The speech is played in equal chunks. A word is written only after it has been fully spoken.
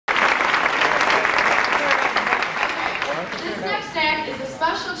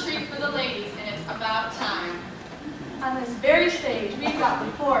On this very stage, we've got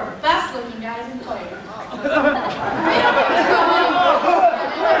the 4 best-looking guys in play.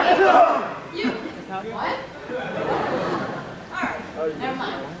 You, what? Alright, never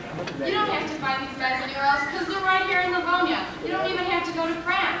mind. You don't have to find these guys anywhere else because they're right here in Livonia. You don't even have to go to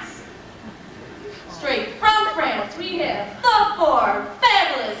France. Straight from France, we have the 4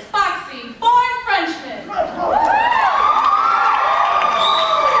 fabulous, Foxy, born Frenchmen.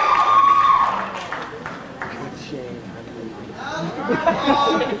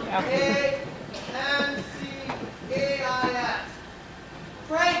 A-N-C-A-I-S.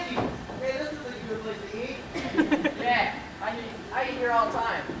 Frankie! Hey, this is a good place to eat. Yeah, I eat here all the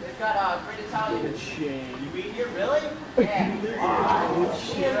time. They've got great Italian. You eat here, really? Yeah. Me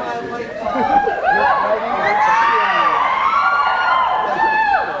and my white dog.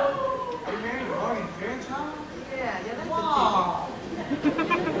 Are you married to Morgan Fairchild? Yeah, that's wow.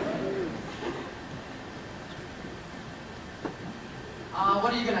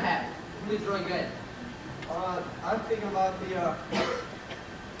 What are you gonna have? Who's really good? I'm thinking about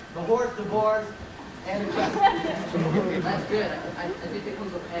the horse divorce and the cat. That's good. I think it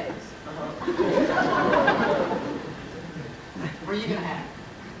comes with eggs. What are you gonna have?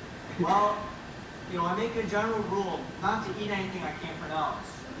 Well, you know, I make a general rule not to eat anything I can't pronounce.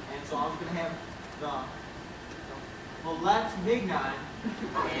 And so I was going to have the Let's Mignon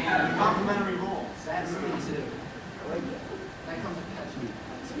and the complimentary rolls. That's good too. I like that. That comes with ketchup.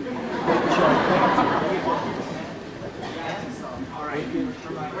 All right.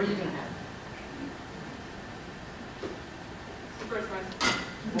 What are you gonna have? First one.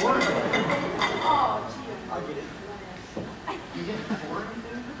 Four? Oh, gee. I'll get it. You get 4?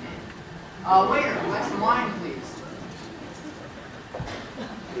 Waiter, let's some wine, please.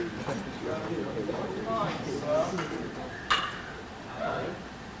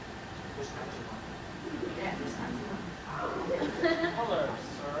 Yeah, this time. Color,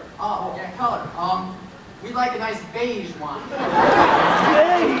 sir. Oh, yeah, color. We'd like a nice beige wine. I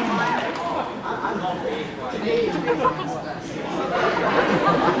love beige wine. Beige wine's best.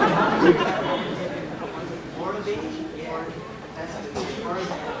 Florida beige? Yeah, that's a good word.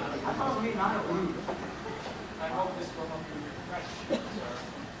 I thought it was made not a blue. I hope this will help you refresh, sir.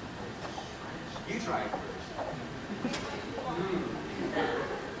 You try it first.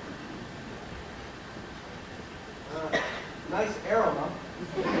 Nice aroma.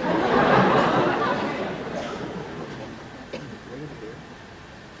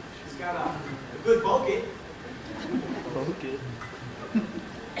 It's got a good bouquet. Bouquet.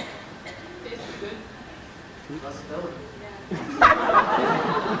 Tastes good. Possibility.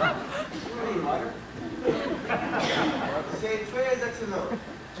 Hey, water. C'est très excellent.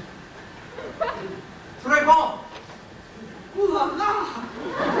 Très bon! Ouh la la!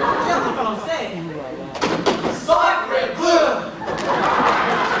 J'aime le français. Sacre bleu!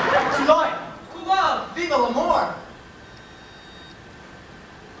 Tonight. Wow, vive l'amour!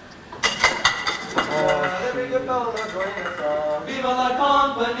 Every good fellow join us all. Viva la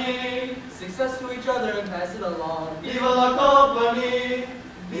company! Success to each other and pass it along. Viva la company.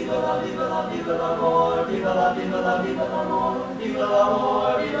 Viva la, viva la, viva l'amor. Viva la, viva la, viva l'amor. Viva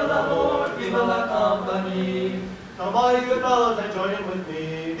l'amor, viva l'amor, viva la company. Come all you good fellows and join in with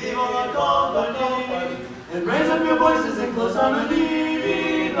me. Viva la company. And raise up your voices in close harmony.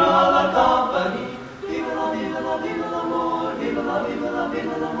 Viva la company. Viva la, viva la, viva l'amor. Viva la, viva la,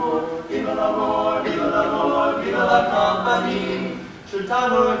 viva l'amor. Viva l'amor, viva l'amor, viva la company. Should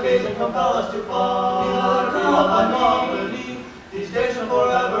time or occasion compel us to part, viva la company. These days shall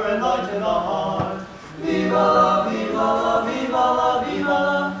forever enlighten our heart. Viva la, viva la, viva la, viva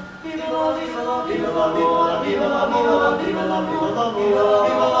la. Viva la, viva la, viva la, viva la, viva la, viva la, viva la, viva la, viva la, viva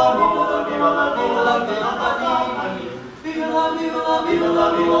la, viva la, viva la, viva la, company. Viva la, viva la, viva la,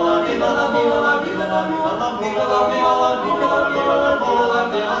 viva la, viva la, viva la, viva la, viva la, viva la, viva la, viva la, viva la,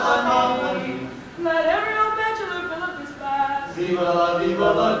 viva la, company. Let every old bachelor fill up his glass. Viva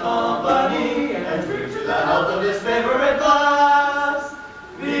la company, and drink to the health of his favorite glass.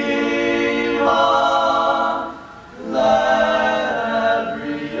 Viva, let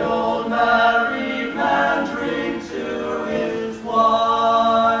every old married man drink to his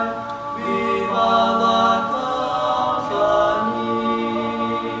wife. Viva la company,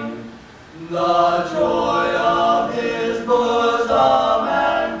 the joy of his bosom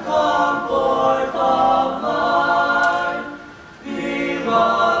and comfort of life. Viva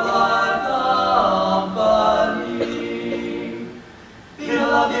la company. Viva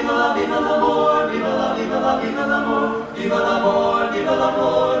la, viva la, viva l'amor. Viva la, viva la, viva l'amor. Viva l'amor, viva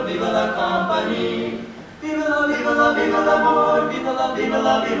l'amor, viva la company. Viva la, viva la, viva l'amor. Viva la, viva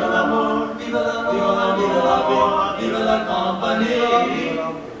la, viva l'amor. Viva la, viva la, viva l'amor. Viva la compagnie.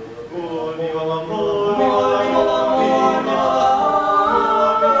 Viva l'amour,